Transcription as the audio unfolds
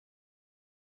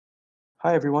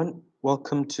Hi, everyone.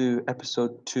 Welcome to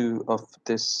episode two of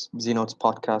this Zenotes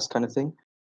podcast kind of thing.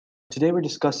 Today we're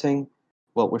starting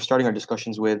our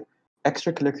discussions with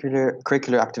extracurricular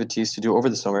curricular activities to do over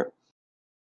the summer.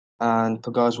 And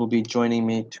Pagaz will be joining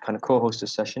me to kind of co host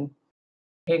this session.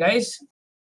 Hey guys,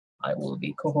 I will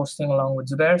be co-hosting along with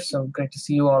Zubair, so great to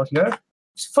see you all here.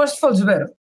 So first of all, Zubair,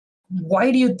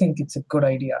 why do you think it's a good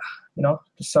idea,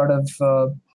 to sort of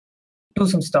do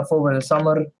some stuff over the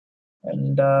summer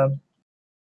and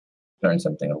learn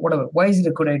something or whatever? Why is it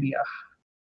a good idea?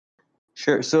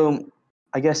 Sure. So,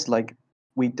 I guess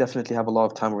we definitely have a lot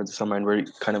of time over the summer and we're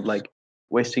kind of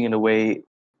wasting it away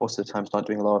most of the times not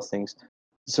doing a lot of things.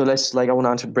 So, I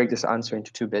want to break this answer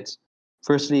into two bits.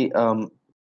 Firstly, I'm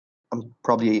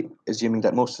probably assuming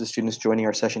that most of the students joining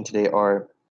our session today are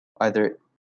either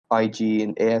IG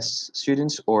and AS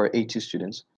students or A2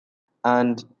 students.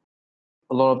 And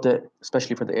a lot of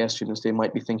especially for the AS students, they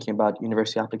might be thinking about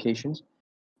university applications.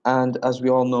 And as we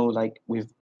all know,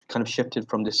 we've kind of shifted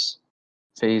from this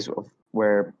phase of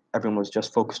where everyone was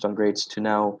just focused on grades to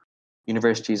now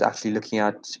universities actually looking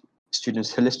at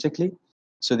students holistically.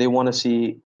 So they want to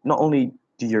see not only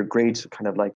do your grades kind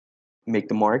of make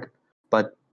the mark,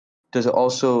 but does it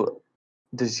also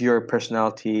does your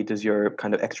personality, does your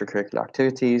kind of extracurricular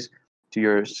activities, do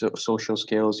your social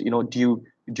skills, do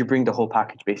you bring the whole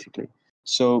package basically?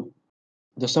 So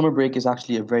the summer break is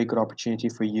actually a very good opportunity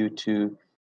for you to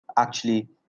actually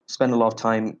spend a lot of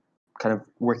time kind of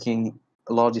working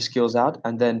a lot of these skills out,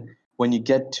 and then when you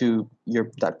get to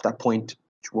that point,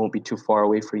 which won't be too far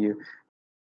away for you,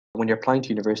 when you're applying to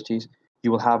universities,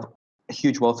 you will have a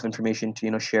huge wealth of information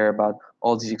to share about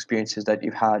all these experiences that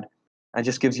you've had, and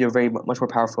just gives you a very much more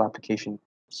powerful application.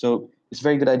 So it's a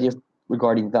very good idea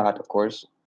regarding that, of course.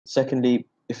 Secondly,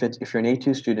 if you're an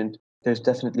A2 student, there's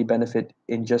definitely benefit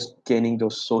in just gaining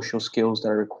those social skills that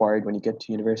are required when you get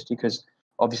to university, because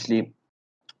obviously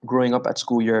growing up at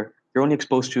school, you're only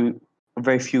exposed to a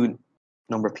very few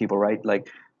number of people, right? Like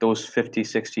those 50,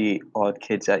 60 odd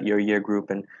kids at your year group,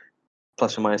 and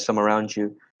plus or minus some around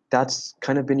you. That's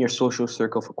kind of been your social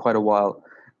circle for quite a while.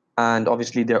 And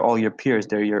obviously, they're all your peers,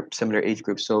 they're your similar age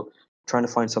group. So, trying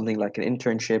to find something like an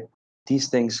internship, these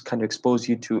things kind of expose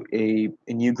you to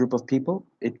a new group of people.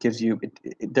 It gives you,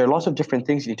 there are lots of different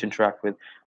things you need to interact with,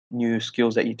 new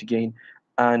skills that you need to gain.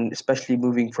 And especially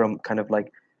moving from kind of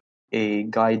like a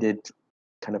guided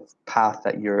kind of path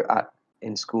that you're at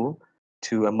in school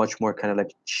to a much more kind of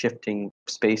like shifting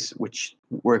space, which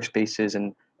workspaces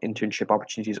and internship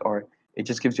opportunities are. It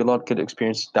just gives you a lot of good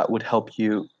experience that would help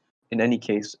you in any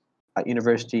case at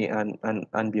university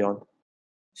and beyond.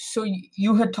 So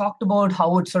you had talked about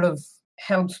how it sort of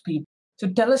helps people. So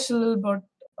tell us a little bit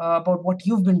about what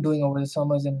you've been doing over the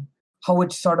summers and how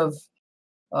it sort of,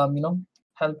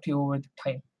 helped you over the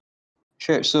time.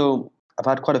 Sure. So I've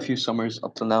had quite a few summers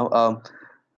up till now.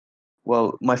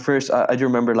 Well, my first, I do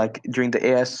remember like during the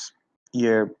AS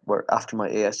year, or after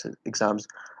my AS exams,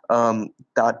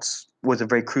 that was a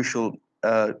very crucial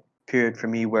period for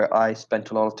me where I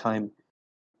spent a lot of time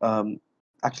um,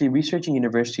 actually researching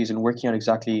universities and working out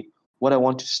exactly what I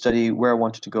wanted to study, where I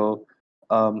wanted to go.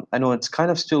 I know it's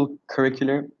kind of still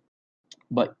curricular,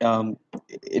 but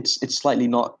it's slightly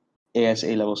not ASA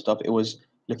level stuff. It was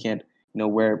looking at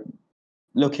where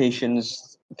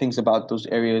locations, things about those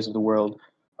areas of the world.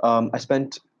 I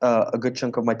spent a good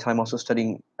chunk of my time also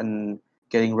studying and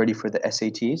getting ready for the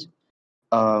SATs.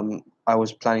 I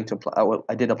was planning to apply.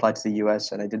 I did apply to the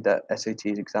US and I did the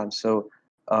SATs exam. So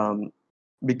um,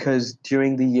 because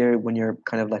during the year when you're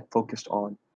kind of like focused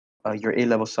on your A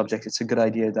level subjects, it's a good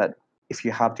idea that if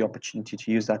you have the opportunity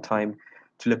to use that time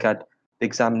to look at the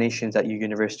examinations that your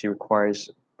university requires,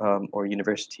 or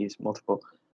universities multiple.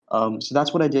 So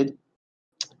that's what I did.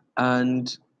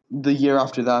 And the year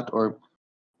after that, or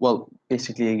well,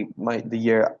 basically the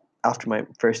year after my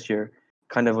first year,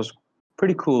 kind of was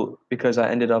pretty cool because I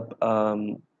ended up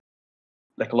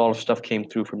like a lot of stuff came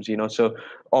through from Zenote. So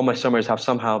all my summers have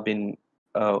somehow been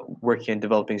working and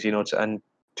developing Zenotes, and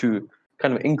to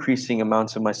kind of increasing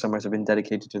amounts of my summers have been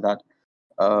dedicated to that.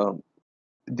 Um,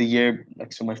 the year,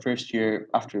 like so, my first year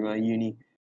after my uni,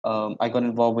 I got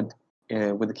involved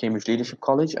with the Cambridge Leadership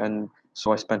College, and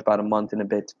so I spent about a month and a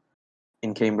bit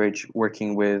in Cambridge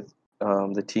working with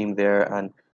the team there,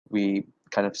 and we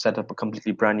kind of set up a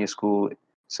completely brand new school,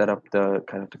 set up the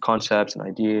kind of the concepts and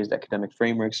ideas, the academic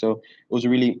framework. So it was a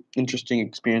really interesting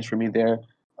experience for me there.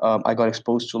 I got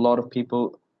exposed to a lot of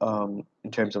people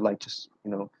in terms of like just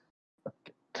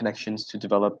connections to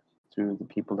develop through the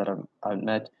people that I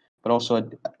met, but also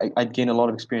I'd gained a lot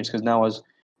of experience because now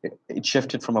it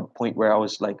shifted from a point where I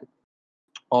was like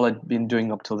all I'd been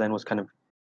doing up till then was kind of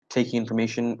taking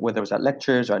information, whether it was at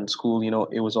lectures or in school.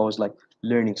 It was always like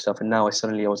learning stuff. And now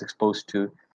I was exposed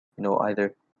to,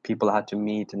 either people I had to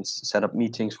meet and set up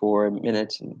meetings for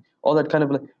minutes and all that kind of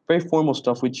like very formal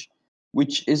stuff, which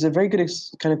is a very good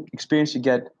kind of experience to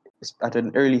get at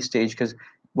an early stage, because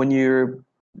when you're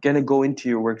gonna go into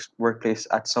your workplace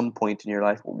at some point in your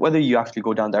life, whether you actually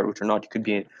go down that route or not, you could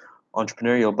be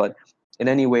entrepreneurial, but in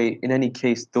any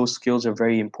case, those skills are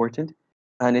very important.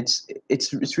 And it's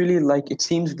really like, it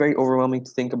seems very overwhelming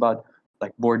to think about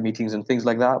like board meetings and things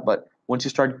like that, but once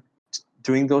you start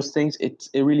doing those things, it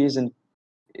really isn't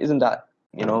that,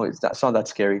 it's not that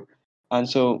scary. And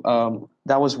so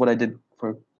that was what I did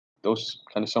for those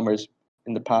kind of summers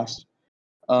in the past.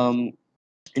 um,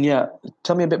 and yeah,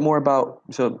 tell me a bit more about,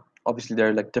 so obviously there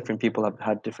are like different people have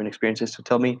had different experiences, so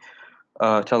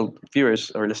tell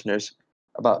viewers or listeners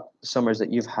about summers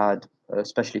that you've had,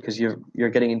 especially because you're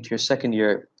getting into your second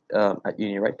year at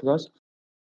uni, right, Pagaz?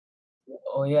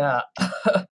 Oh yeah.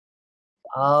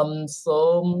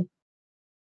 So,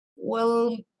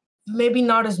 well, maybe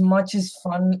not as much as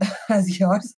fun as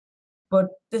yours, but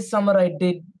this summer I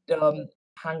did go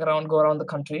around the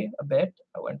country a bit.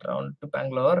 I went around to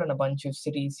Bangalore and a bunch of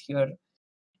cities here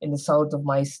in the south of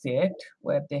my state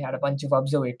where they had a bunch of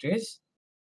observatories.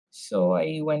 So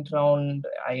I went around,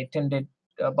 I attended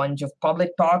a bunch of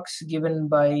public talks given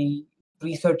by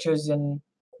researchers in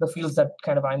the fields that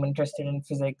kind of I'm interested in,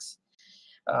 physics,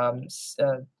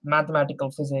 mathematical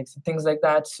physics, and things like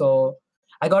that. So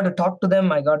I got to talk to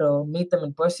them. I got to meet them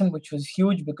in person, which was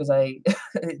huge because I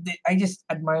just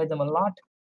admire them a lot,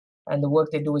 and the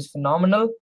work they do is phenomenal.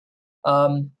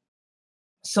 Um,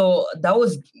 so that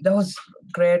was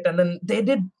great. And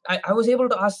then I was able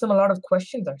to ask them a lot of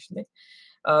questions actually,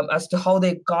 as to how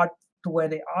they got to where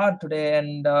they are today,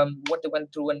 and what they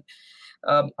went through, and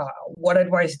what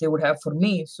advice they would have for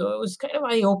me. So it was kind of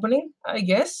eye-opening, I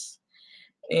guess,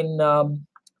 in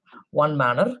one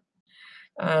manner.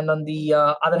 And on the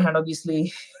other hand,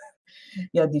 obviously,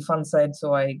 yeah, the fun side.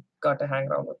 So I got to hang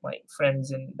around with my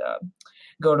friends and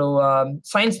go to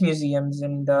science museums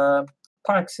and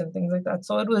parks and things like that.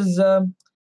 So it was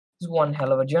one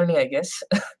hell of a journey, I guess.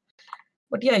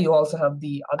 But yeah, you also have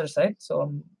the other side.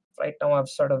 So right now I'm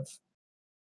sort of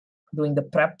doing the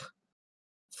prep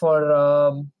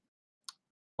for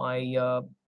my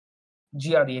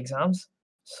GRE exams.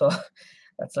 So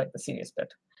that's like the serious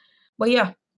bit. But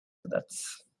yeah,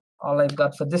 that's all I've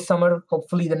got for this summer.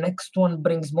 Hopefully the next one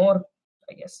brings more,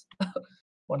 I guess.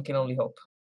 One can only hope.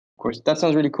 Of course, that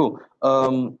sounds really cool.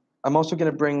 I'm also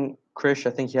going to bring Krish. I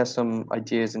think he has some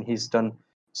ideas and he's done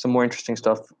some more interesting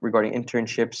stuff regarding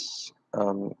internships.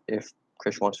 If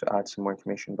Krish wants to add some more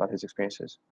information about his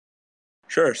experiences.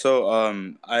 Sure. So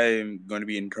I'm going to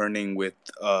be interning with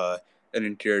an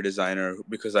interior designer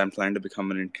because I'm planning to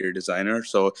become an interior designer.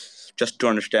 So just to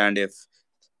understand if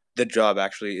the job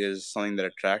actually is something that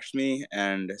attracts me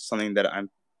and something that I'm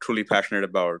truly passionate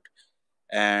about.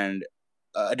 And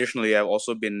additionally, I've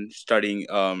also been studying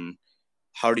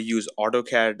how to use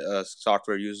AutoCAD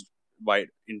software used by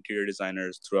interior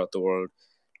designers throughout the world,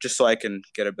 just so I can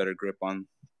get a better grip on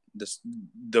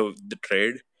the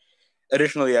trade.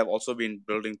 Additionally, I've also been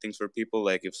building things for people.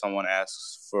 Like if someone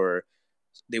asks for,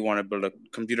 they want to build a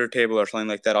computer table or something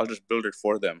like that, I'll just build it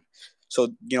for them. So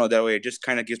that way it just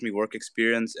kind of gives me work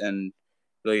experience and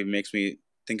really makes me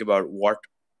think about what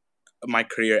my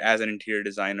career as an interior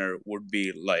designer would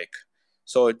be like.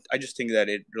 So I just think that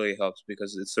it really helps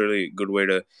because it's a really good way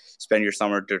to spend your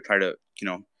summer to try to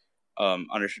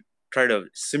try to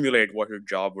simulate what your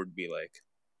job would be like.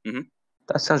 Mm-hmm.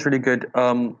 That sounds really good.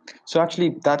 So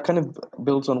actually, that kind of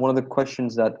builds on one of the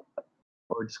questions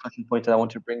or discussion point that I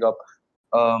want to bring up.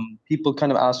 People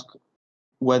kind of ask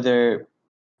whether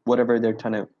whatever they're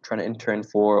trying to intern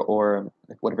for, or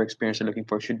like whatever experience they're looking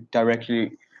for, should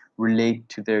directly relate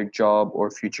to their job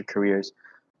or future careers.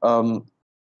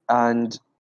 And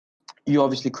you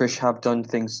obviously, Krish, have done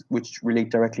things which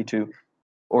relate directly to,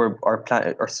 or are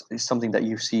plan, or is something that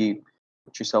you see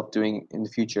yourself doing in the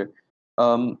future.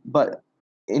 But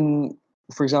in,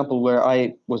 for example, where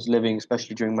I was living,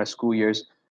 especially during my school years,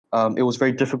 it was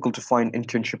very difficult to find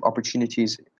internship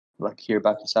opportunities, like here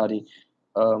back in Saudi.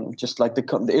 Just like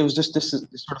it was just this sort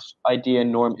of idea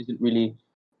and norm isn't really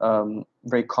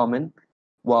very common.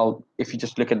 While if you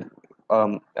just look at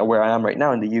where I am right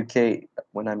now in the UK,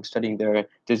 when I'm studying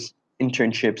there's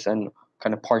internships and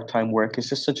kind of part-time work. It's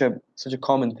just such a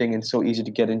common thing and so easy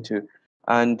to get into.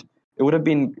 And it would have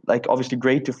been like obviously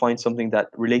great to find something that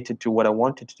related to what I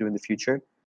wanted to do in the future,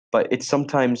 but it's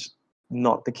sometimes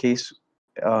not the case.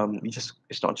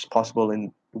 It's not just possible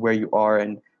in where you are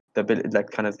and the ability, like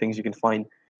kind of things you can find.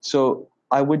 So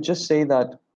I would just say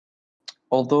that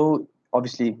although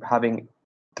obviously having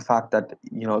the fact that,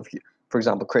 you know, if you, for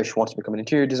example, Krish wants to become an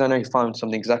interior designer, he found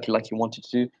something exactly like he wanted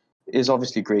to do, is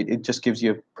obviously great. It just gives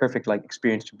you a perfect like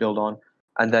experience to build on,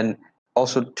 and then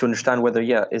also to understand whether,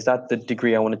 yeah, is that the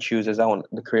degree I want to choose, is that one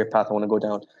the career path I want to go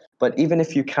down. But even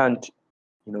if you can't,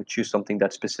 you know, choose something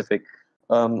that's specific,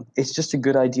 it's just a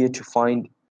good idea to find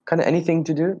kind of anything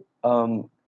to do.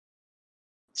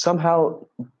 Somehow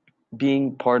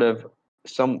being part of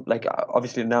some, like,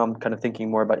 obviously now I'm kind of thinking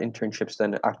more about internships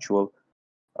than actual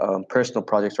personal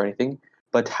projects or anything,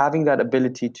 but having that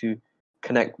ability to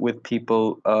connect with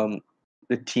people,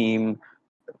 the team,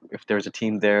 if there's a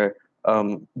team there,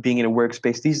 being in a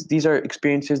workspace, these are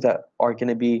experiences that are going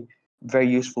to be very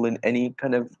useful in any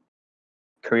kind of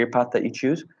career path that you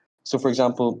choose. So for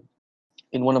example,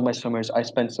 in one of my summers I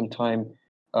spent some time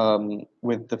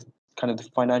with the kind of the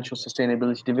financial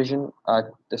sustainability division at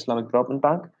the Islamic Development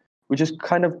Bank, which is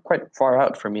kind of quite far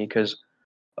out for me because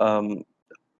um,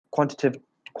 quantitative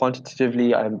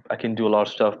quantitatively I can do a lot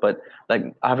of stuff, but like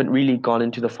I haven't really gone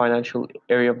into the financial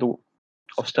area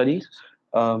of studies.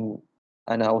 um,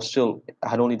 and I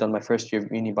had only done my first year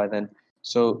of uni by then,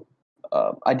 so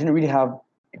I didn't really have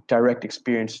direct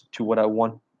experience to what I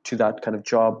want to that kind of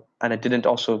job, and I didn't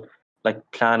also like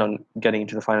plan on getting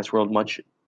into the finance world much,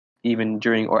 even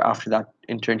during or after that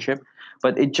internship.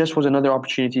 But it just was another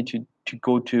opportunity to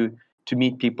go to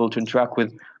meet people, to interact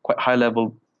with quite high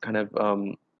level kind of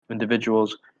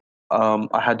individuals.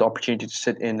 I had the opportunity to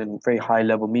sit in very high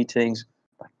level meetings,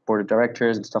 like board of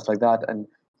directors and stuff like that. And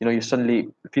you know, you're suddenly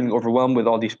feeling overwhelmed with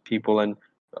all these people and,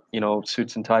 you know,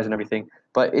 suits and ties and everything.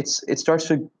 But it starts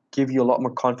to give you a lot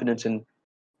more confidence and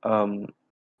um,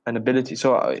 an ability.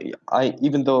 So I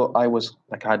even though I was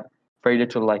like had very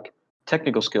little like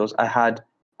technical skills, I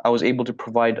was able to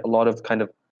provide a lot of kind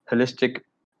of holistic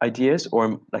ideas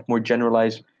or like more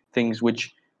generalized things,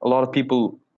 which a lot of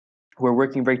people who were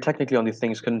working very technically on these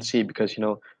things couldn't see, because, you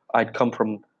know, I'd come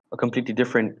from a completely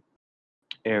different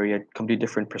area, completely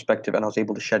different perspective, and I was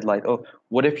able to shed light. Oh,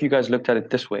 what if you guys looked at it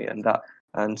this way and that?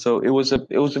 And so it was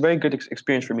a very good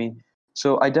experience for me.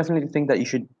 So I definitely think that you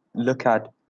should look at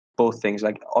both things.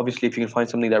 Like obviously, if you can find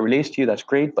something that relates to you, that's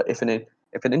great. But if an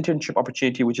internship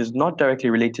opportunity which is not directly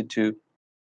related to,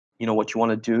 you know, what you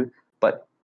want to do, but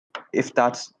if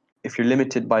that's if you're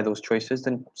limited by those choices,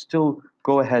 then still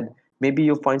go ahead. Maybe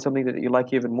you'll find something that you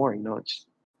like even more. You know, it's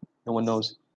no one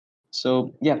knows.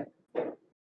 So yeah.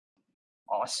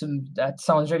 Awesome. That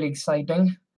sounds really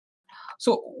exciting.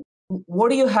 So, what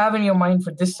do you have in your mind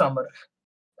for this summer?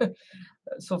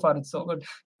 So far, it's so good.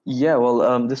 Yeah,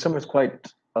 well, this summer is quite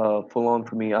full on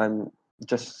for me. I'm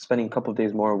just spending a couple of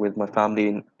days more with my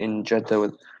family in Jeddah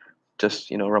with just,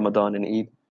 you know, Ramadan and Eid.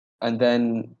 And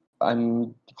then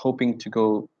I'm hoping to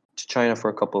go to China for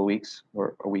a couple of weeks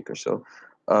or a week or so.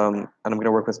 And I'm going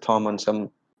to work with Tom on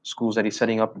some schools that he's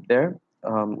setting up there,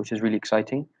 which is really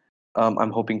exciting.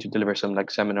 I'm hoping to deliver some like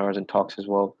seminars and talks as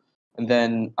well. And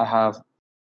then I have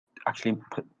actually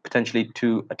potentially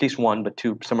two, at least one, but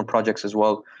two summer projects as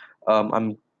well.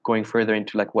 I'm going further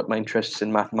into like what my interests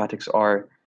in mathematics are,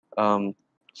 um,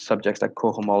 subjects like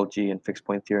cohomology and fixed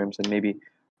point theorems, and maybe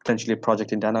potentially a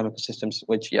project in dynamical systems,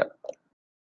 which, yeah,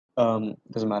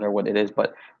 doesn't matter what it is,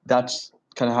 but that's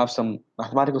kind of have some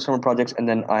mathematical summer projects. And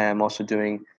then I am also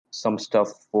doing some stuff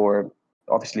for,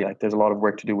 obviously, like there's a lot of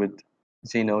work to do with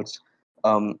Znodes.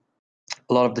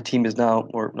 A lot of the team is now,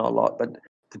 or not a lot, but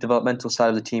the developmental side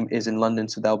of the team is in London,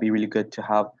 so that'll be really good to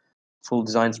have full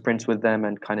design sprints with them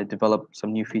and kind of develop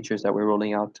some new features that we're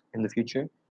rolling out in the future.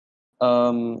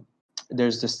 Um,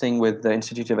 there's this thing with the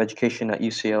Institute of Education at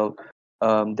UCL.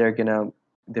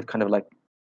 They've kind of like,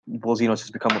 Bolzinos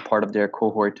has become a part of their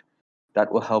cohort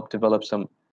that will help develop some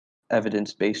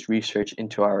evidence-based research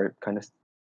into our kind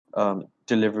of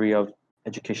delivery of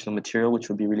educational material, which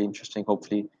will be really interesting.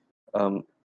 Hopefully, um,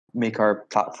 make our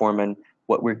platform and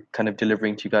what we're kind of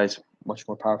delivering to you guys much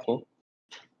more powerful.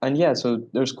 And yeah, so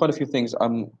there's quite a few things.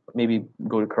 Maybe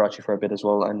go to Karachi for a bit as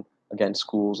well, and again,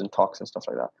 schools and talks and stuff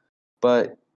like that.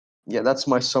 But yeah, that's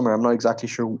my summer. I'm not exactly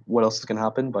sure what else is going to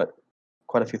happen, but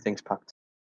quite a few things packed.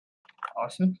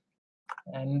 Awesome.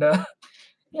 And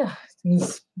yeah,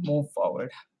 things move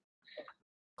forward.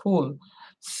 Cool.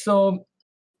 So,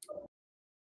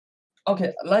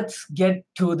 okay, let's get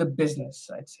to the business,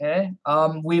 I'd say.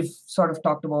 We've sort of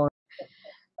talked about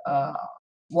uh,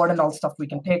 what and all stuff we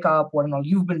can take up, what and all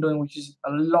you've been doing, which is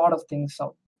a lot of things,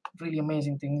 so really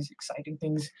amazing things, exciting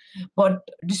things. But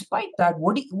despite that,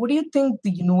 what do you think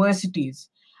the universities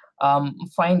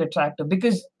find attractive?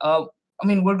 Because I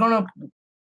mean,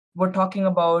 we're talking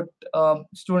about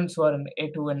students who are in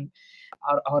A2 and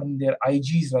are in their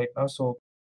IGs right now. So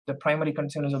the primary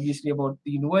concern is obviously about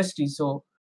the universities. So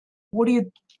what do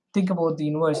you think about the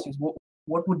universities?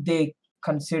 What would they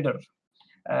consider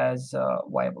as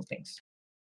viable things?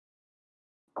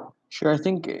 Sure, I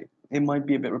think it might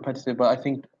be a bit repetitive, but I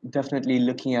think definitely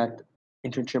looking at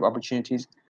internship opportunities.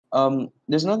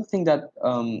 There's another thing that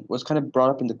was kind of brought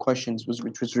up in the questions,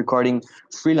 which was regarding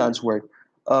freelance work.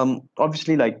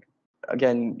 Obviously, like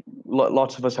again,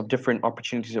 lots of us have different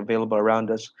opportunities available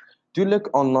around us. Do look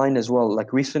online as well.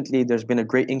 Like recently, there's been a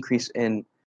great increase in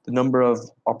the number of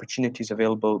opportunities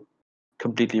available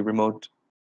completely remote.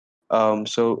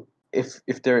 So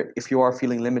if you are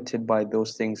feeling limited by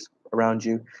those things around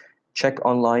you, check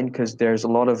online because there's a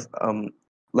lot of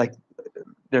like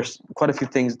there's quite a few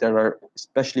things that are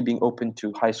especially being open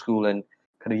to high school and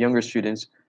kind of younger students,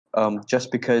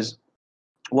 just because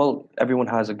well everyone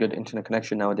has a good internet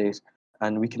connection nowadays,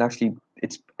 and we can actually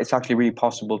it's actually really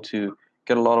possible to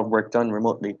get a lot of work done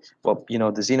remotely. Well,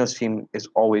 the Xenos team has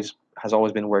always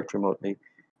been worked remotely,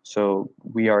 so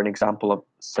we are an example of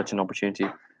such an opportunity.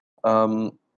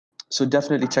 Um, so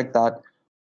definitely check that.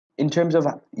 In terms of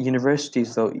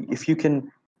universities, though, if you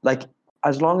can, like,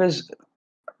 as long as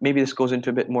maybe this goes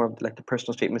into a bit more of like the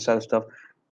personal statement side of stuff,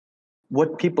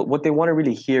 what they want to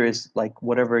really hear is like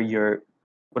whatever you're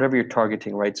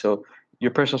targeting, right? So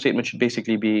your personal statement should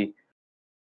basically be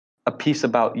a piece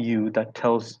about you that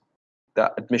tells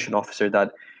the admission officer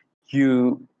that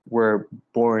you were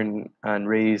born and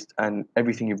raised and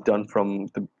everything you've done from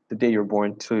the day you were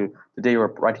born to the day you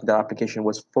were writing that application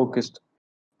was focused,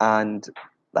 and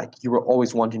like you were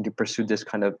always wanting to pursue this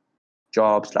kind of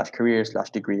job slash career slash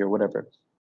degree or whatever.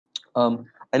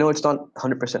 I know it's not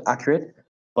 100% accurate,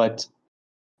 but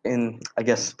I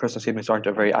guess personal statements aren't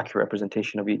a very accurate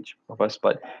representation of each of us,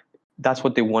 but that's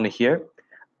what they want to hear.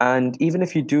 And even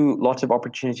if you do lots of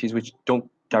opportunities which don't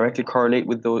directly correlate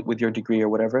with your degree or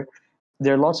whatever,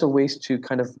 there are lots of ways to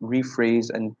kind of rephrase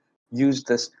and use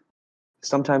this.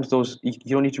 Sometimes those you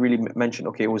don't need to really mention,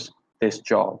 okay, it was this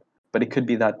job, but it could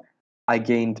be that I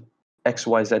gained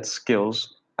XYZ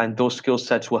skills, and those skill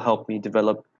sets will help me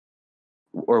develop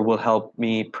or will help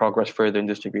me progress further in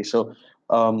this degree. So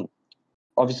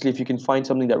obviously, if you can find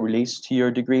something that relates to your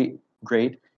degree,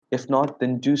 great. If not,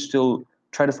 then do still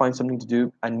try to find something to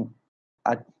do. And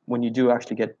when you do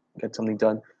actually get something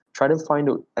done, try to find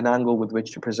an angle with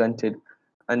which to present it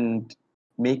and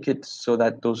make it so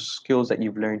that those skills that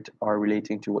you've learned are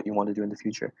relating to what you want to do in the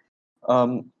future.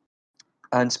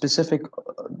 And specific,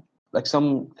 like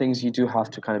some things you do have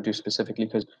to kind of do specifically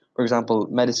because, for example,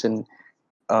 medicine,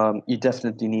 you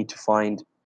definitely need to find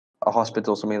a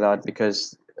hospital, something like that,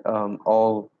 because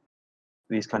all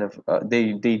these kind of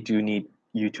they do need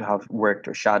you to have worked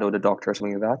or shadowed a doctor or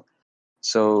something like that.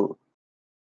 So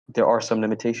there are some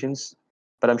limitations,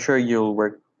 but I'm sure you'll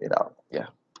work it out. Yeah.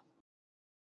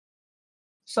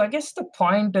 So I guess the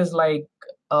point is like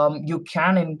you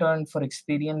can intern for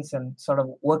experience and sort of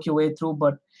work your way through.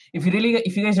 But if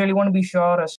you guys really want to be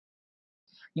sure as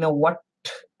what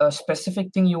a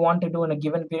specific thing you want to do in a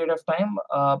given period of time,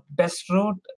 best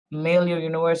route, mail your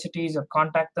universities or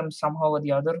contact them somehow or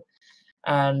the other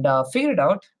and figure it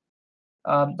out.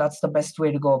 That's the best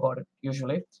way to go about it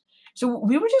usually. So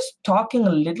we were just talking a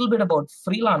little bit about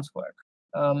freelance work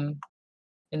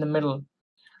in the middle.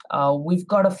 We've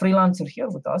got a freelancer here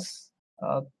with us,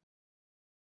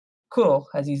 Kuro,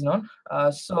 as he's known.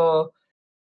 So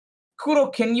Kuro,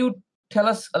 can you tell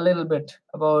us a little bit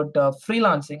about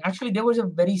freelancing? Actually, there was a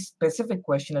very specific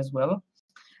question as well.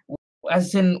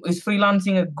 As in, is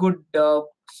freelancing a good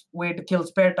way to kill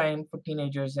spare time for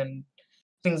teenagers and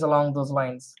things along those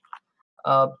lines?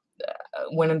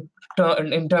 When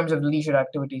in terms of leisure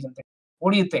activities and things,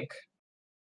 what do you think?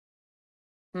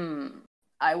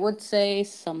 I would say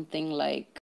something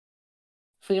like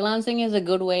freelancing is a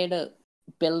good way to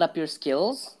build up your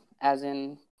skills, as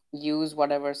in use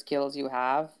whatever skills you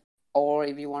have, or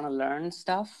if you want to learn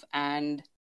stuff and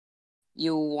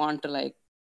you want to like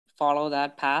follow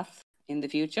that path in the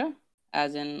future,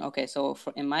 as in, okay, so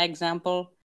in my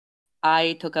example,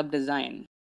 I took up design.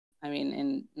 I mean,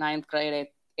 in 9th grade,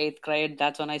 8th grade,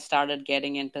 that's when I started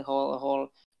getting into whole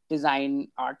design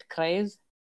art craze.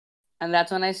 And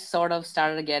that's when I sort of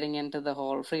started getting into the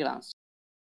whole freelance.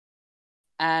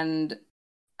 And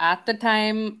at the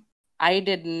time, I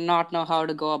did not know how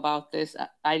to go about this.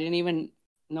 I didn't even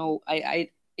know. I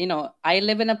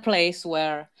live in a place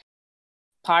where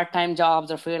part-time jobs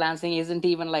or freelancing isn't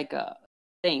even like a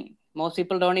thing. Most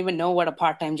people don't even know what a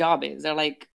part-time job is.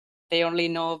 They only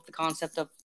know the concept of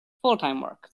full-time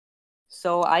work.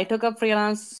 So I took up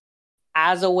freelance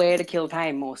as a way to kill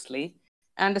time mostly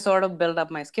and to sort of build up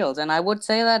my skills. And I would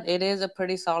say that it is a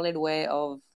pretty solid way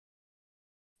of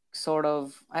sort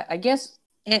of, I guess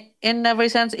in every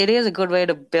sense, it is a good way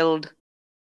to build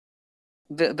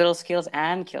skills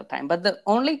and kill time. But the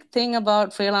only thing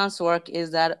about freelance work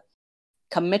is that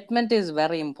commitment is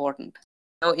very important.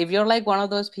 So if you're like one of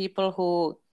those people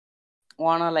who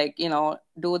want to like,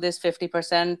 do this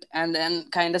 50% and then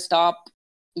kind of stop,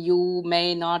 you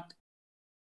may not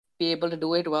be able to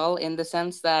do it well, in the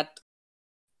sense that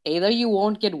either you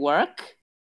won't get work,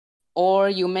 or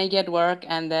you may get work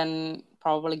and then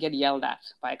probably get yelled at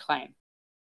by a client.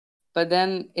 But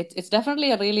then it's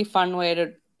definitely a really fun way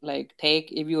to like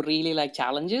take if you really like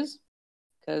challenges,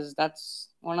 because that's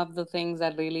one of the things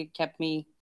that really kept me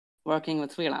working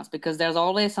with freelance, because there's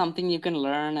always something you can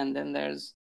learn, and then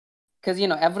because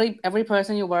every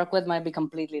person you work with might be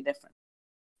completely different,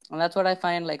 and that's what I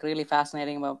find like really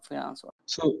fascinating about freelance work.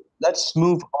 So let's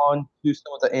move on to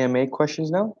some of the AMA questions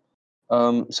now.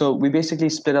 So we basically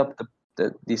split up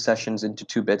these sessions into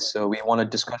two bits. So we want to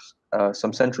discuss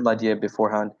some central idea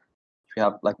beforehand,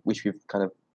 which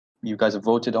you guys have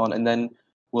voted on, and then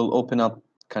we'll open up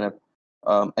kind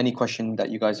of any question that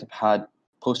you guys have had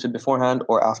posted beforehand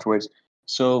or afterwards.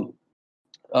 So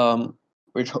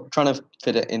we're trying to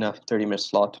fit it in a 30-minute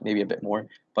slot, maybe a bit more.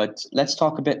 But let's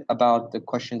talk a bit about the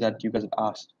questions that you guys have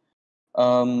asked.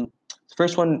 The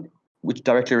first one, which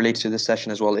directly relates to this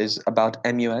session as well, is about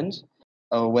MUNs,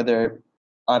 whether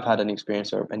I've had any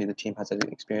experience or any of the team has any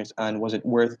experience, and was it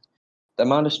worth the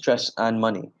amount of stress and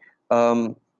money?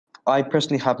 I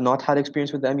personally have not had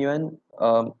experience with the MUN.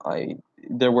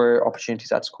 There were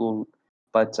opportunities at school,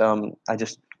 but I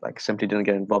just simply didn't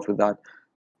get involved with that.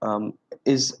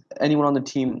 Is anyone on the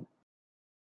team,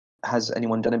 has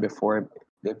anyone done it before?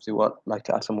 If you would like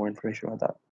to add some more information about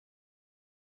that.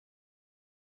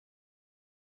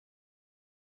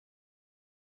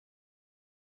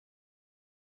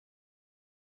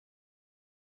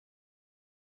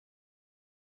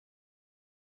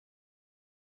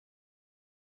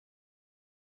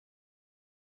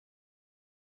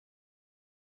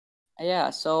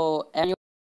 Yeah, so MUN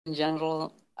in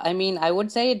general, I mean, I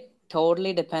would say it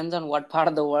totally depends on what part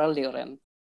of the world you're in,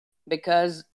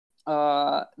 because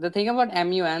the thing about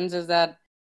MUNs is that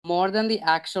more than the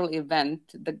actual event,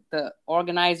 the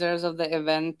organizers of the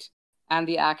event and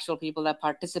the actual people that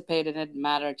participate in it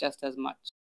matter just as much.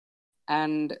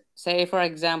 And say, for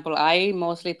example, I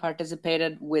mostly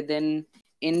participated within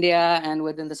India and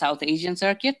within the South Asian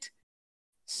circuit.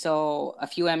 So a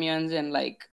few MUNs in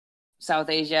like South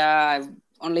Asia. I've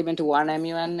only been to one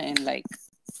MUN in like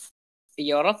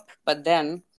Europe, but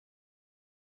then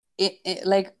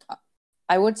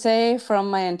I would say from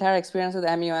my entire experience with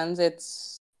MUNs,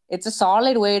 it's a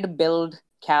solid way to build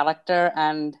character.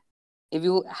 And if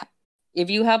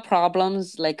you have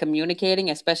problems like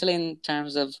communicating, especially in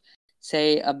terms of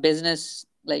say a business,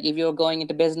 like if you're going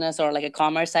into business or like a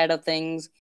commerce side of things,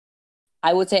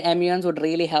 I would say MUNs would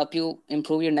really help you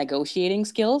improve your negotiating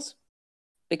skills,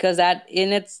 because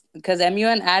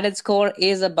MUN at its core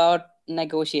is about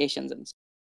negotiations and stuff.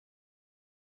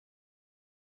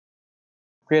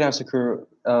 Great answer, Kuru.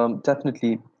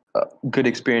 Definitely a good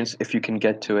experience if you can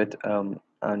get to it.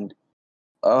 And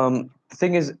the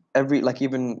thing is,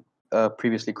 even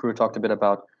previously, Kuru talked a bit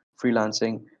about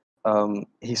freelancing.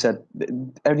 He said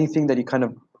anything that you kind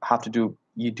of have to do,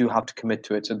 you do have to commit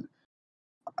to it. So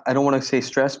I don't want to say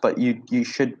stress, but you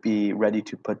should be ready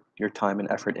to put your time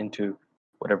and effort into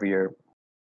whatever you're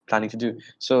planning to do.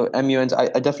 So MUNs, I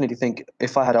definitely think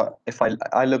if I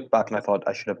look back and I thought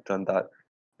I should have done that.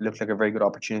 It looked like a very good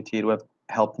opportunity. It would have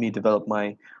helped me develop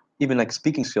my even like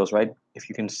speaking skills, right? If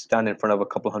you can stand in front of a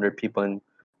couple hundred people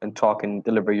and talk and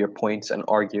deliver your points and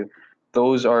argue,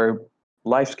 those are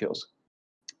life skills.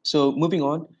 So moving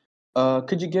on,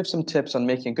 could you give some tips on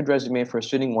making a good resume for a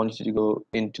student wanting to go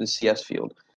into the CS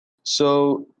field?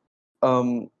 So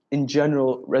in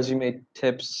general, resume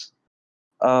tips.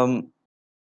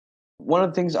 One of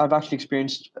the things I've actually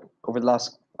experienced over the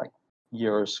last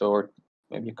year or so, or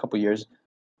maybe a couple years,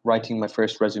 writing my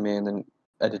first resume and then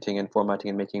editing and formatting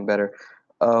and making it better.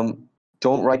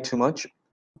 Don't write too much.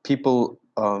 People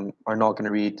are not going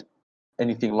to read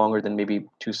anything longer than maybe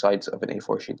 2 sides of an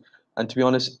A4 sheet. And to be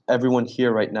honest, everyone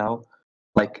here right now,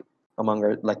 among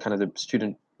our kind of the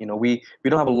student, we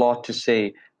don't have a lot to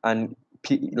say, and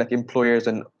employers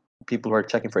and people who are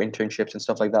checking for internships and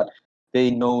stuff like that, they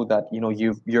know that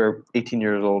you're 18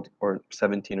 years old or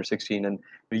 17 or 16, and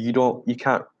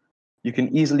you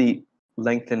can easily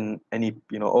lengthen any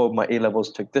my A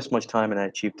levels took this much time and I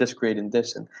achieved this grade in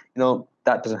this, and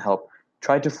that doesn't help.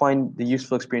 Try to find the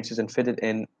useful experiences and fit it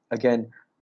in. Again,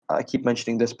 I keep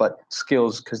mentioning this, but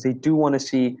skills, because they do want to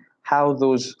see how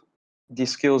these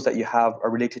skills that you have are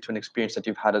related to an experience that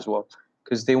you've had as well.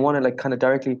 because they want to like kind of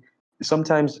directly.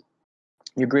 Sometimes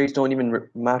your grades don't even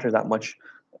matter that much,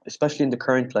 especially in the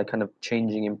current like kind of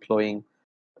changing employing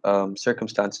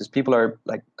circumstances. People are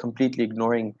like completely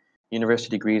ignoring university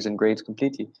degrees and grades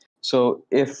completely. So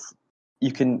if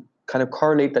you can kind of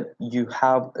correlate that you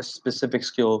have a specific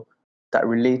skill that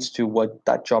relates to what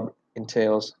that job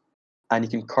entails, and you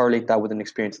can correlate that with an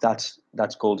experience, that's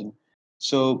golden.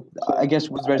 So I guess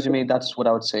with resume, that's what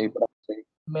I would say.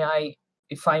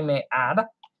 If I may add,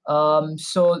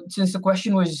 so since the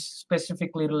question was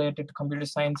specifically related to computer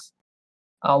science,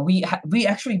 we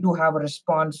actually do have a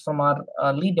response from our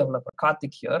lead developer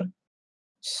Karthik here.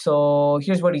 So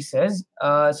here's what he says.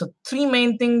 So 3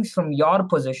 main things from your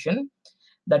position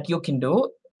that you can do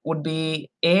would be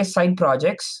side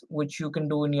projects, which you can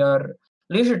do in your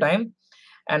leisure time,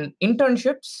 and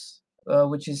internships,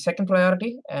 which is second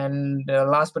priority, and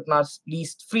last but not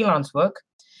least, freelance work.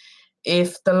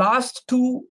 If the last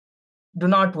 2 do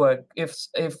not work, if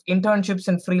internships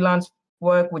and freelance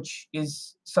work, which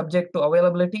is subject to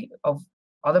availability of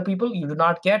other people, you do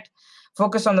not get,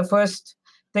 focus on the first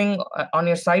thing on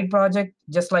your side project.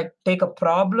 Just like take a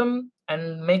problem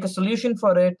and make a solution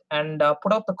for it and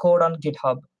put out the code on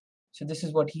GitHub. So this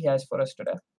is what he has for us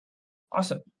today.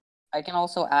 Awesome. I can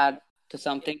also add to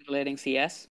something relating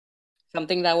CS,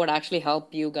 something that would actually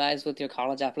help you guys with your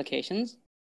college applications.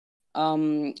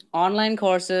 Online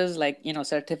courses, like, you know,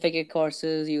 certificate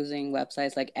courses using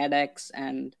websites like edX,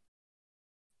 and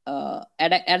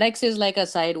edX is like a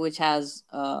site which has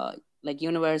like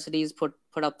universities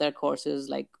put up their courses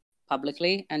like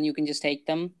publicly, and you can just take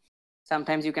them.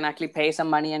 Sometimes you can actually pay some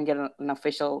money and get an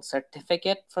official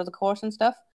certificate for the course and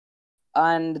stuff,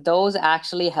 and those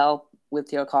actually help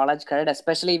with your college credit,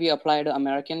 especially if you apply to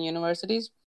American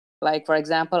universities. Like, for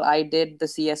example, I did the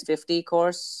CS50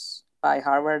 course by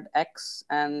Harvard X,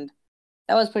 and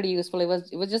that was pretty useful. It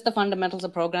was just the fundamentals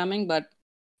of programming, but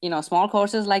you know, small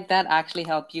courses like that actually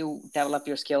help you develop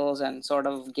your skills and sort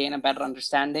of gain a better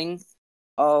understanding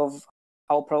of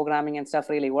how programming and stuff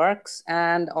really works.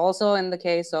 And also in the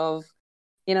case of,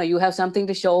 you know, you have something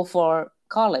to show for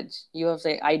college. You have to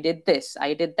say, I did this,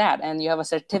 I did that, and you have a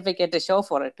certificate to show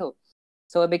for it too.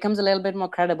 So it becomes a little bit more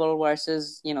credible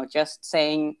versus, you know, just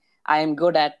saying, I'm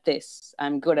good at this,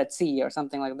 I'm good at C or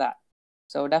something like that.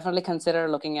 So definitely consider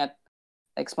looking at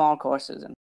like small courses.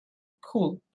 And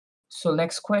cool. So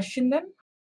next question then.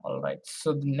 All right.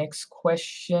 So the next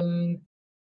question,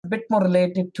 a bit more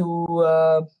related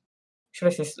to, should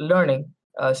I say, learning,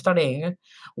 studying.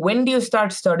 When do you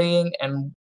start studying,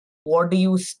 and what do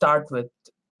you start with?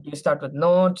 Do you start with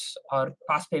notes or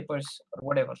past papers or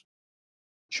whatever?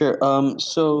 Sure.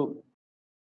 So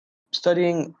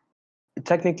studying,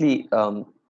 technically, I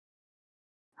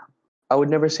would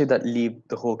never say that leave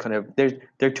the whole kind of, there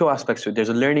are 2 aspects to it. There's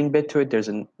a learning bit to it. There's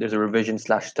a revision /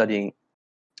 studying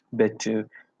bit to,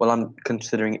 well, I'm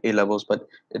considering A levels, but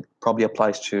it probably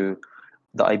applies to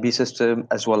the IB system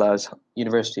as well as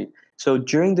university. So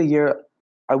during the year,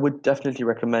 I would definitely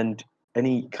recommend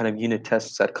any kind of unit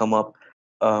tests that come up,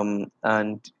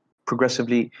 and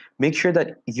progressively make sure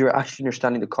that you're actually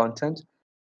understanding the content.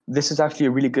 This is actually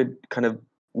a really good kind of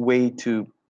way to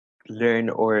learn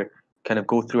or kind of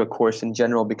go through a course in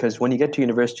general, because when you get to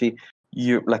university,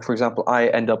 you, like, for example, I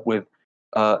end up with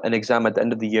an exam at the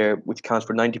end of the year which counts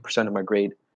for 90% of my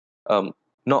grade.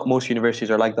 Not most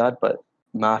universities are like that, but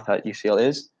math at UCL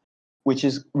is, which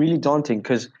is really daunting,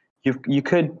 because you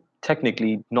could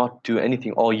technically not do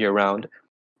anything all year round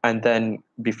and then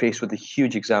be faced with a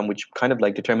huge exam which kind of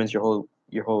like determines your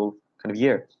whole kind of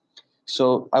year.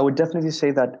 So I would definitely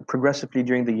say that progressively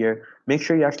during the year, make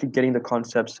sure you're actually getting the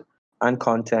concepts and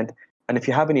content. And if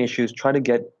you have any issues, try to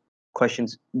get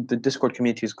questions. The Discord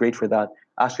community is great for that.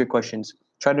 Ask your questions,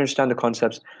 try to understand the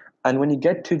concepts. And when you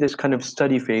get to this kind of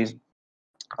study phase,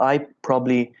 I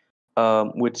probably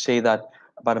would say that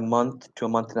about a month to a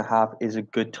month and a half is a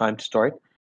good time to start.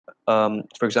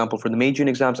 For example, for the May June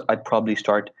exams, I'd probably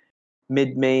start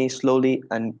mid-May slowly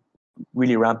and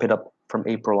really ramp it up from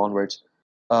April onwards.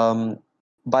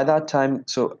 By that time,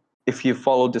 so if you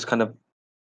follow this kind of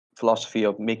philosophy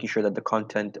of making sure that the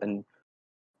content and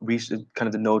kind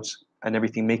of the notes and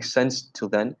everything makes sense till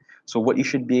then, so what you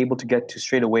should be able to get to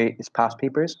straight away is past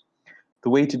papers. The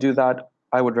way to do that,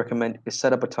 I would recommend, is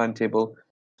set up a timetable,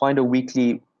 find a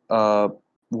weekly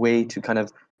way to kind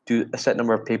of do a set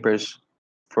number of papers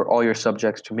for all your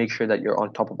subjects to make sure that you're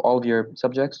on top of all of your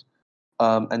subjects,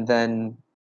 and then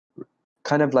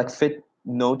kind of like fit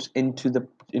notes into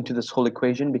this whole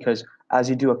equation, because as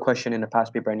you do a question in a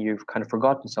past paper and you've kind of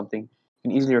forgotten something, you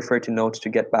can easily refer to notes to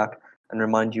get back and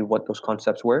remind you what those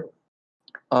concepts were.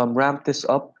 Ramp this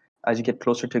up as you get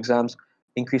closer to exams.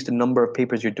 increase the number of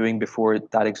papers you're doing before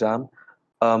that exam.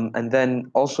 And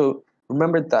then also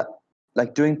remember that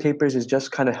like doing papers is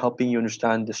just kind of helping you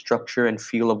understand the structure and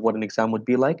feel of what an exam would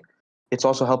be like. It's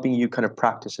also helping you kind of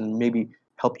practice and maybe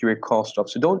help you recall stuff.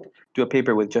 So don't do a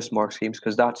paper with just mark schemes,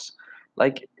 because that's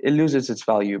like it loses its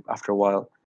value after a while.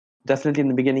 Definitely in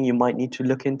the beginning you might need to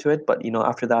look into it, but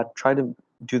after that, try to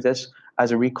do this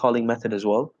as a recalling method as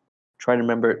well. Try to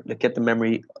remember, like, get the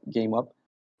memory game up,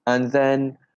 and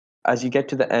then as you get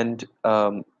to the end,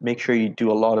 make sure you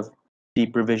do a lot of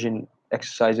deep revision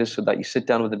exercises so that you sit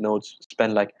down with the notes,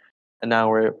 spend like an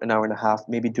hour and a half,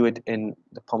 maybe do it in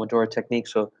the Pomodoro technique,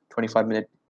 so 25-minute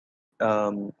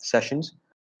sessions.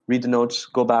 Read the notes,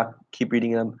 go back, keep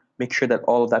reading them, make sure that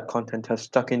all of that content has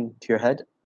stuck into your head.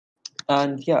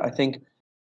 And yeah, I think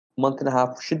month and a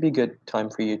half should be a good time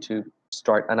for you to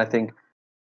start. And I think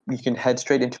you can head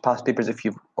straight into past papers if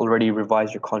you've already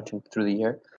revised your content through the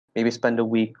year. Maybe spend a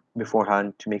week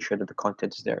beforehand to make sure that the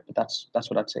content is there. But that's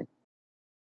what I'd say.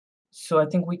 So I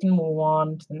think we can move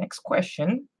on to the next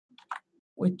question,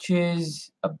 which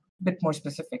is a bit more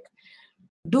specific.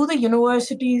 Do the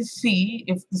universities see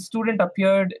if the student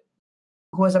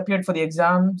who has appeared for the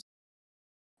exams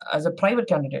as a private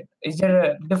candidate? Is there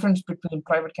a difference between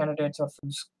private candidates or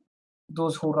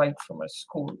those who write from a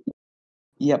school?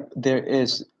 Yep, there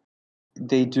is.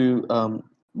 They do,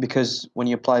 because when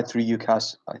you apply through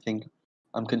UCAS, I think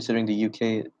I'm considering the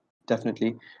UK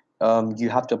definitely. You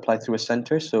have to apply through a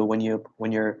center. So when you're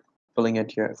filling in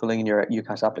your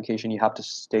UCAS application, you have to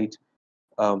state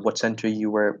what center you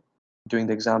were doing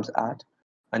the exams at.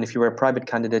 And if you were a private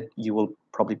candidate, you will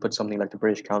probably put something like the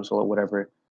British Council or whatever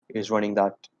is running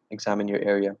that exam in your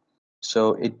area.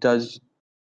 So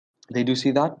they do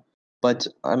see that, but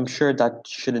I'm sure that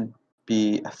shouldn't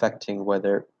be affecting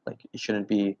whether, like, there shouldn't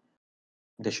be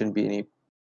any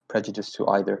prejudice to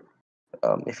either.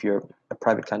 If you're a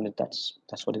private candidate,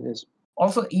 that's what it is.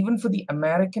 Also, even for the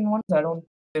American ones, I don't think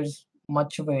there's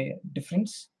much of a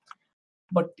difference,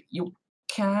 but you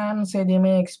can say they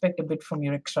may expect a bit from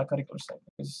your extracurricular side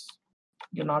because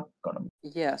you're not gonna.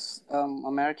 Yes,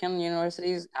 American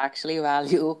universities actually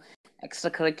value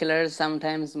extracurriculars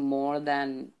sometimes more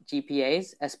than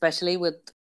GPAs, especially with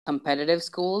competitive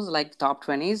schools like top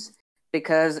 20s,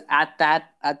 because at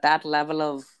that level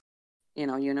of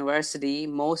university,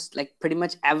 most, like, pretty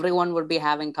much everyone would be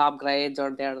having top grades,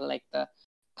 or they're like the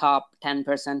top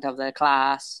 10% of their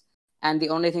class, and the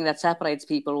only thing that separates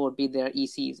people would be their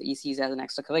ECs as an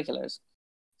extracurriculars.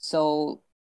 So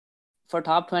for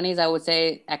top 20s, I would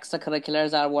say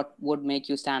extracurriculars are what would make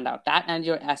you stand out. That and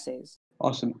your essays.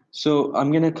 Awesome. So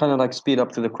I'm gonna kind of like speed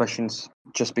up through the questions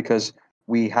just because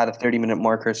we had a 30-minute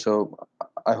marker. So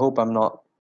I hope I'm not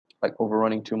like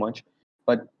overrunning too much,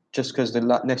 but just because the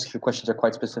next few questions are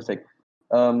quite specific.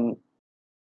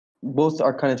 Both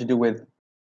are kind of to do with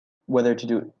whether to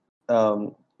do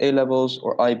A levels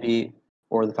or IB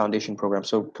or the foundation program.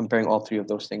 So comparing all three of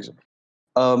those things.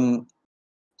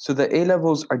 So the A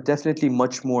levels are definitely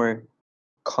much more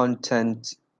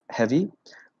content heavy.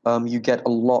 You get a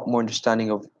lot more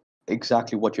understanding of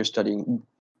exactly what you're studying.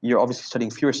 You're obviously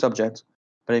studying fewer subjects,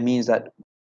 but it means that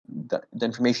the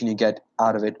information you get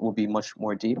out of it will be much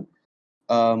more deep.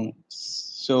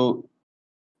 So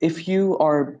if you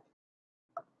are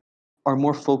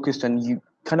more focused and you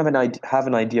kind of have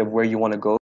an idea of where you want to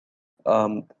go,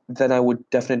 then I would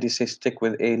definitely say stick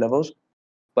with A levels.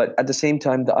 But at the same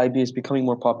time, the IB is becoming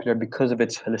more popular because of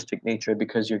its holistic nature,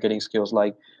 because you're getting skills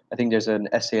like, I think there's an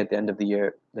essay at the end of the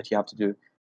year that you have to do,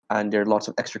 and there are lots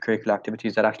of extracurricular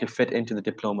activities that actually fit into the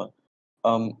diploma.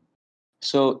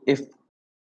 So if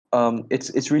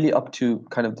it's really up to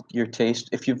kind of your taste.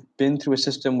 If you've been through a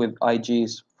system with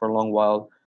IGs for a long while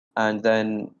and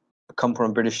then come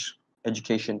from British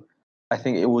education, I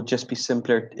think it would just be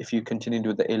simpler if you continue to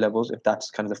do the A levels, if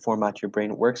that's kind of the format your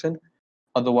brain works in.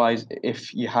 Otherwise,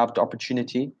 if you have the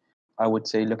opportunity, I would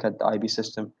say look at the IB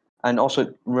system. And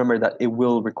also remember that it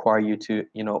will require you to,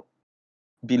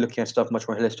 be looking at stuff much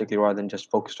more holistically rather than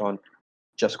just focused on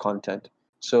just content.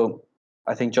 So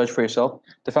I think judge for yourself.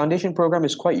 The foundation program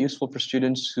is quite useful for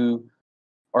students who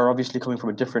are obviously coming from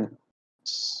a different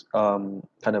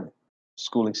kind of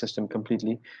schooling system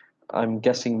completely. I'm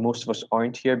guessing most of us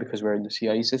aren't here because we're in the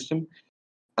CIE system.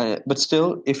 But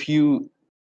still, if you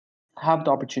have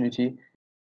the opportunity,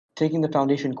 taking the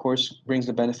foundation course brings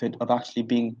the benefit of actually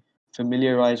being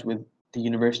familiarized with the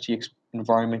university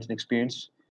environment and experience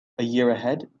a year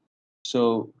ahead.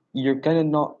 So you're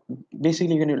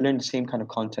basically you're gonna learn the same kind of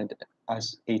content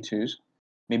as A2s,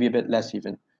 maybe a bit less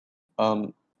even.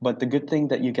 But the good thing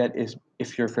that you get is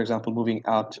if you're, for example, moving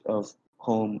out of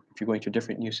home, if you're going to a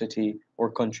different new city or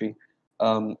country,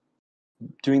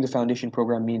 doing the foundation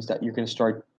program means that you're going to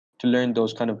start to learn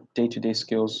those kind of day-to-day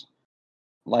skills,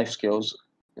 life skills,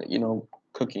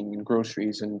 cooking and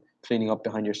groceries and cleaning up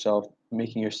behind yourself,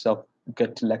 making yourself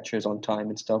get to lectures on time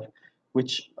and stuff,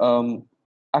 which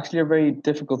actually are very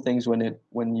difficult things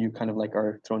when you kind of like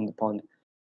are thrown in the pond.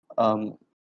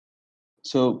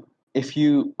 So if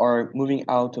you are moving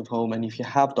out of home and if you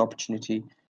have the opportunity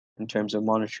in terms of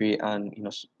monetary and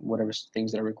whatever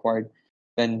things that are required,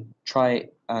 then try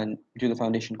and do the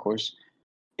foundation course.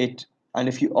 And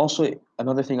if you also,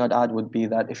 another thing I'd add would be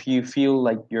that if you feel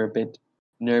like you're a bit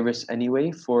nervous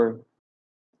anyway for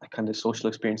kind of social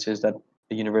experiences that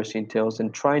the university entails,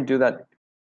 then try and do that.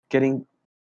 Getting,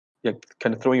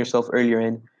 kind of throwing yourself earlier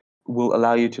in will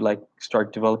allow you to like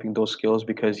start developing those skills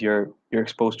because you're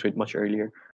exposed to it much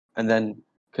earlier. And then,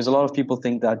 because a lot of people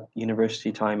think that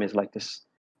university time is like this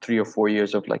 3 or 4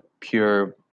 years of like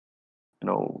pure,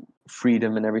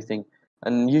 freedom and everything,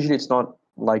 and usually it's not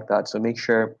like that. So make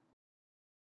sure,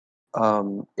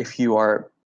 if you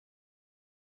are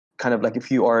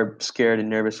scared and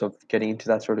nervous of getting into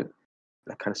that sort of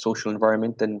that kind of social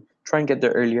environment, then try and get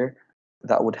there earlier.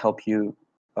 That would help you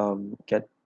get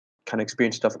kind of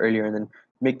experience stuff earlier, and then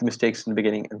make the mistakes in the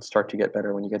beginning and start to get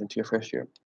better when you get into your first year.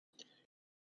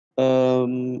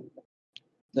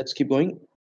 Let's keep going.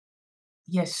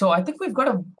 Yes, so I think we've got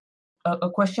a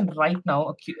question right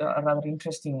now, a rather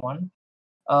interesting one.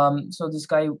 So this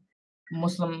guy,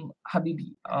 Muslim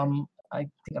Habibi, I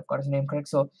think I've got his name correct.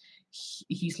 So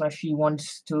he/she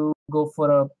wants to go for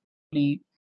a completely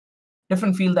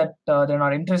different field that they're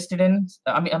not interested in.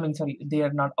 Sorry, they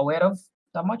are not aware of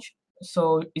that much.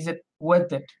 So is it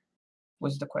worth it?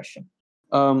 Was the question.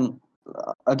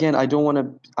 Again, I don't want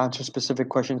to answer a specific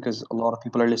question because a lot of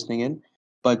people are listening in,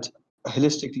 but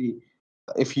holistically,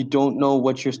 if you don't know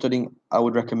what you're studying, I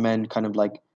would recommend kind of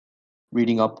like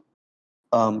reading up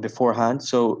beforehand.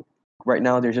 So right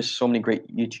now, there's just so many great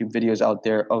YouTube videos out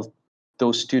there of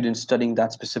those students studying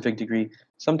that specific degree,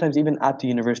 sometimes even at the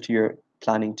university you're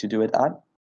planning to do it at.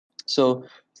 So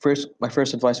my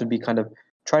first advice would be kind of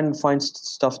try and find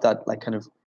stuff that like kind of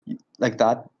like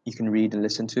that you can read and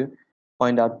listen to,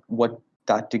 find out what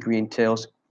that degree entails,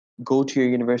 go to your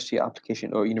university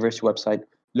application or university website,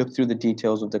 look through the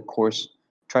details of the course,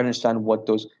 try to understand what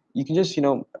those, you can just,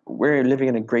 we're living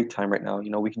in a great time right now.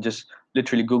 We can just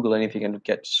literally Google anything and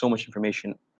get so much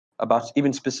information about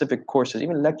even specific courses,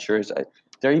 even lecturers.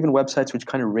 There are even websites which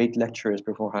kind of rate lecturers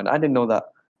beforehand. I didn't know that,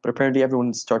 but apparently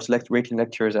everyone starts rating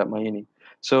lecturers at my uni.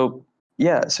 So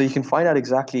yeah, so you can find out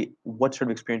exactly what sort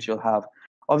of experience you'll have.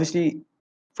 Obviously,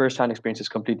 first-hand experience is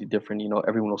completely different.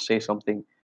 Everyone will say something,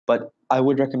 but I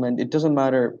would recommend, it doesn't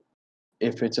matter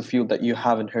if it's a field that you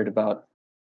haven't heard about,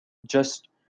 just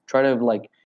try to like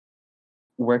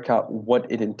work out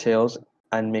what it entails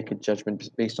and make a judgment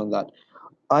based on that.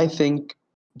 I think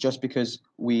just because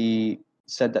we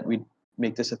said that we'd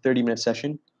make this a 30-minute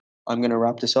session, I'm going to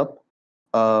wrap this up.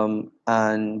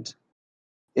 And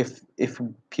if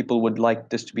people would like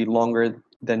this to be longer,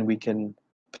 then we can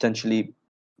potentially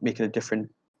make it a different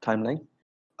timeline.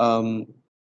 I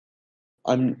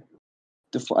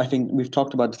think we've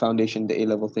talked about the foundation, the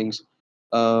A-level things.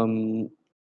 The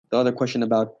other question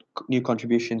about new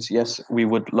contributions, yes, we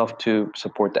would love to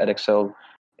support the Edexcel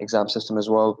exam system as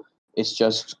well. It's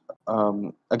just,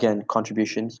 again,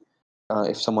 contributions.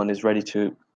 If someone is ready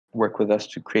to work with us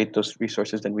to create those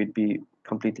resources, then we'd be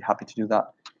completely happy to do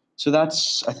that. So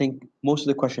that's, I think, most of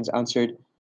the questions answered.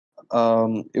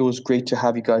 It was great to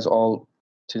have you guys all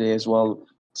today as well.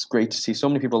 It's great to see so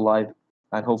many people live,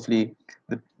 and hopefully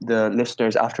the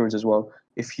listeners afterwards as well.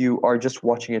 If you are just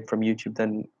watching it from YouTube,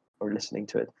 then or listening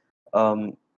to it,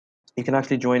 you can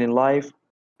actually join in live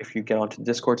if you get onto the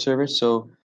Discord server. So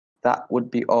that would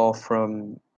be all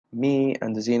from me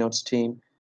and the Zenotes team,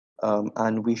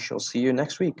 and we shall see you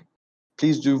next week.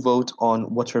 Please do vote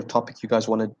on what sort of topic you guys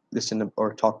want to listen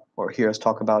or talk or hear us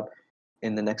talk about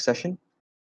in the next session.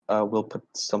 We'll put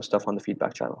some stuff on the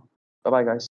feedback channel. Bye-bye, guys.